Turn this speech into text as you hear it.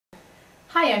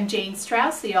Hi, I'm Jane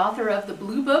Strauss, the author of the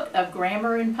Blue Book of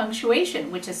Grammar and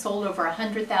Punctuation, which has sold over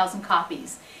 100,000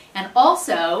 copies. And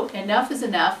also, Enough is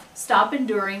Enough, Stop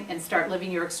Enduring and Start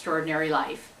Living Your Extraordinary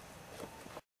Life.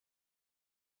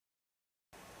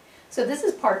 So this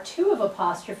is part 2 of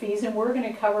apostrophes, and we're going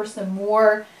to cover some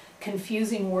more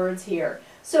confusing words here.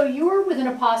 So your with an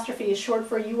apostrophe is short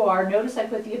for you are. Notice I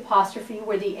put the apostrophe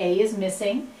where the A is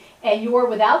missing. And your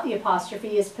without the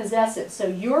apostrophe is possessive. So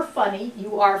you're funny,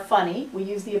 you are funny. We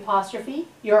use the apostrophe.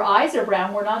 Your eyes are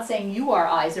brown. We're not saying you are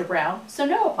eyes are brown. So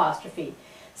no apostrophe.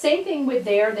 Same thing with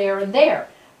there, and there.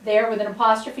 There with an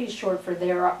apostrophe is short for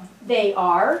there, they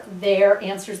are. There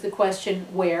answers the question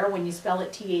where when you spell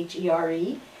it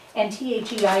T-H-E-R-E. And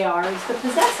T-H-E-I-R is the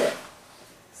possessive.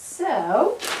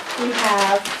 So we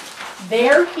have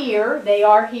they're here, they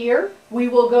are here. We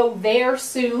will go there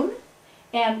soon.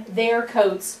 And their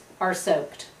coats are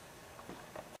soaked.